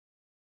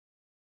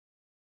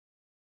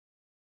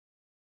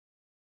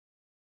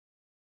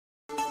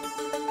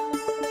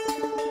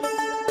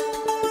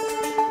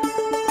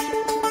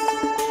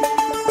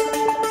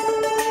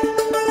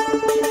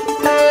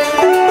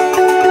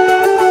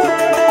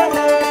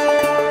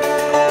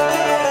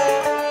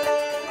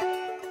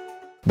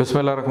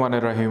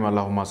बिस्मिल्लाहिर्रहमानिर्रहीम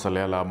अल्लाहुम्मा सल्ली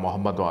अला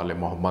मोहम्मद व आले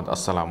मोहम्मद।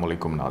 अस्सलाम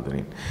वालेकुम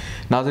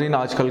नाज़रीन,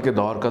 आजकल के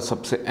दौर का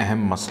सबसे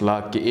अहम मसला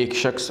कि एक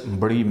शख्स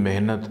बड़ी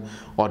मेहनत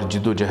और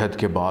जिद्दोजहद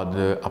के बाद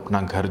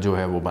अपना घर जो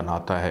है वो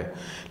बनाता है,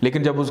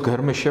 लेकिन जब उस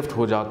घर में शिफ्ट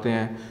हो जाते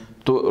हैं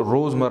तो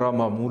रोज़मर्रा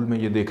मामूल में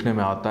ये देखने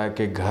में आता है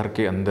कि घर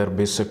के अंदर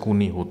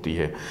बेसकूनी होती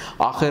है।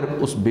 आखिर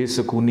उस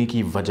बेसकूनी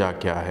की वजह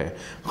क्या है?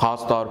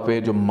 ख़ास तौर पे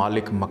जो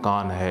मालिक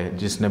मकान है,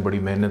 जिसने बड़ी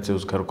मेहनत से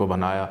उस घर को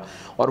बनाया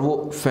और वो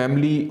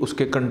फैमिली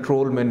उसके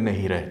कंट्रोल में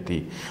नहीं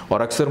रहती।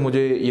 और अक्सर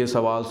मुझे ये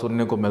सवाल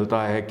सुनने को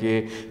मिलता है कि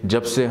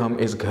जब से हम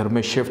इस घर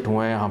में शिफ्ट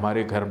हुए हैं,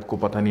 हमारे घर को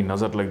पता नहीं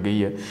नज़र लग गई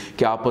है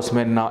कि आपस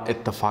में ना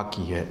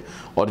इत्तफाक़ी है,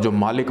 और जो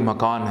मालिक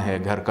मकान है,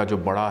 घर का जो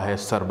बड़ा है,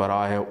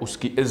 सरबराह है,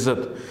 उसकी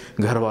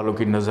इज़्ज़त घर वालों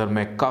की नज़र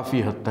में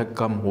काफ़ी हद तक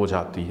कम हो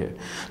जाती है।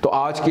 तो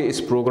आज के इस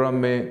प्रोग्राम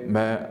में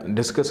मैं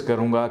डिस्कस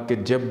करूंगा कि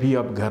जब भी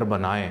आप घर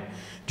बनाएं,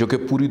 जो कि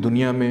पूरी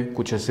दुनिया में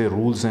कुछ ऐसे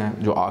रूल्स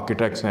हैं, जो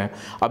आर्किटेक्ट्स हैं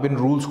अब इन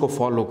रूल्स को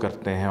फॉलो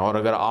करते हैं, और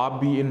अगर आप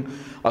भी इन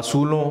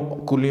असूलों,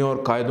 कुलियों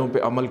और कायदों पे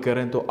अमल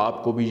करें तो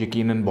आपको भी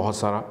यकीनन बहुत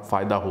सारा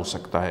फ़ायदा हो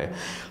सकता है।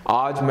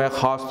 आज मैं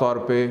ख़ास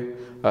तौर पे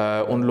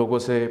उन लोगों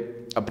से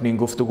अपनी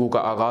गुफ्तगू का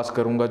आगाज़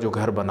करूंगा जो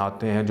घर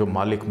बनाते हैं, जो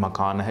मालिक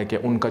मकान है, कि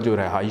उनका जो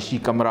रहायशी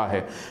कमरा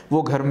है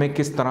वो घर में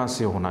किस तरह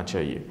से होना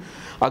चाहिए।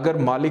 अगर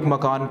मालिक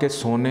मकान के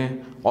सोने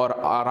और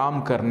आराम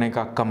करने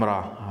का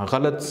कमरा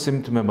गलत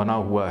सिमत में बना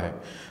हुआ है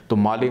तो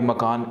मालिक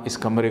मकान इस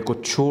कमरे को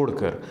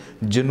छोड़कर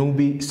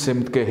जनूबी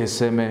सिमत के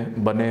हिस्से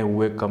में बने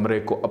हुए कमरे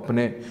को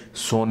अपने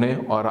सोने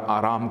और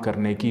आराम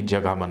करने की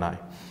जगह बनाए।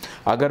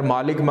 अगर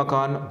मालिक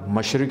मकान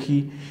मशरक़ी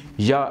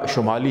या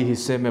शुमाली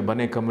हिस्से में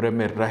बने कमरे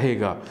में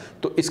रहेगा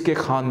तो इसके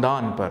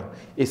ख़ानदान पर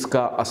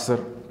इसका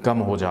असर कम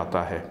हो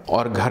जाता है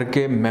और घर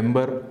के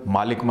मेंबर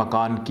मालिक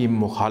मकान की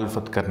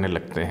मुखालफत करने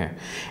लगते हैं।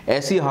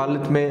 ऐसी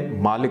हालत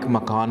में मालिक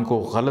मकान को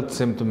गलत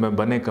सिमत में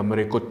बने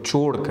कमरे को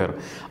छोड़कर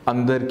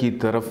अंदर की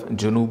तरफ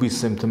जनूबी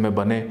सिमत में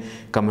बने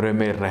कमरे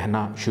में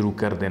रहना शुरू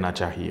कर देना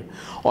चाहिए,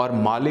 और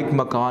मालिक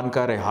मकान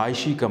का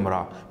रिहायशी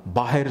कमरा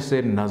बाहर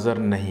से नज़र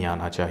नहीं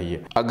आना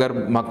चाहिए। अगर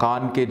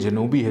मकान के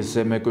जनूबी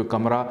हिस्से में कोई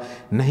कमरा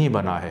नहीं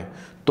बना है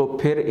तो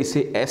फिर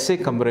इसे ऐसे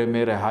कमरे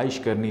में रिहाइश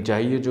करनी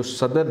चाहिए जो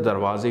सदर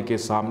दरवाजे के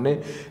सामने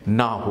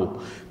ना हो।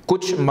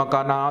 कुछ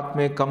मकानात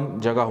में कम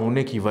जगह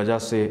होने की वजह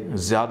से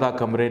ज़्यादा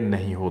कमरे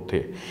नहीं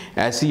होते।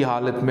 ऐसी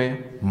हालत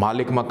में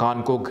मालिक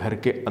मकान को घर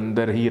के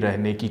अंदर ही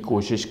रहने की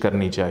कोशिश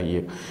करनी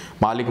चाहिए।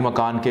 मालिक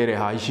मकान के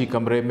रिहायशी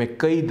कमरे में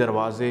कई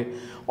दरवाजे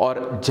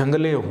और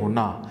जंगले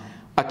होना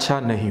अच्छा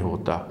नहीं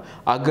होता।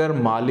 अगर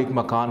मालिक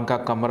मकान का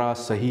कमरा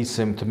सही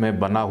सिमत में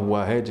बना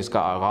हुआ है, जिसका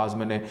आगाज़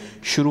मैंने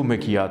शुरू में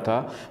किया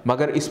था,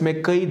 मगर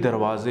इसमें कई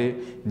दरवाज़े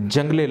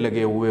जंगले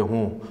लगे हुए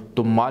हों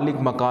तो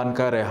मालिक मकान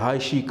का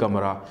रिहायशी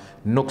कमरा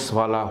नुक्स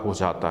वाला हो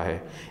जाता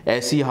है।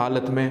 ऐसी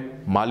हालत में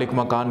मालिक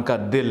मकान का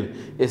दिल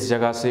इस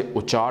जगह से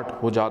उचाट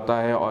हो जाता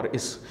है और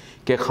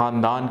इसके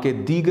ख़ानदान के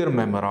दीगर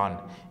मेंबरान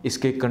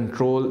इसके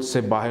कंट्रोल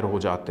से बाहर हो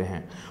जाते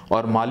हैं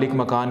और मालिक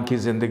मकान की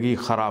ज़िंदगी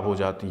ख़राब हो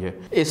जाती है।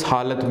 इस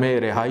हालत में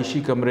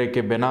रिहायशी कमरे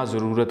के बिना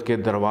ज़रूरत के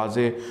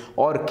दरवाज़े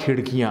और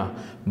खिड़कियां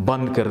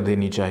बंद कर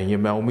देनी चाहिए।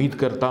 मैं उम्मीद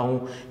करता हूं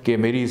कि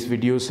मेरी इस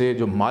वीडियो से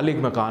जो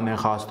मालिक मकान है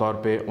ख़ास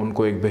तौर पे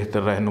उनको एक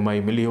बेहतर रहनुमाई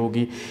मिली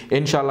होगी।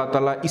 इंशाअल्लाह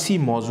ताला इसी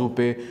मौजू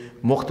पे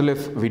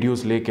मुख्तलिफ़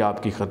वीडियोज़ लेके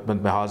आपकी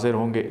खिदमत में हाज़िर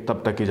होंगे।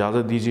 तब तक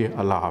इजाज़त दीजिए।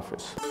 अल्लाह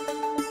हाफ़िज़।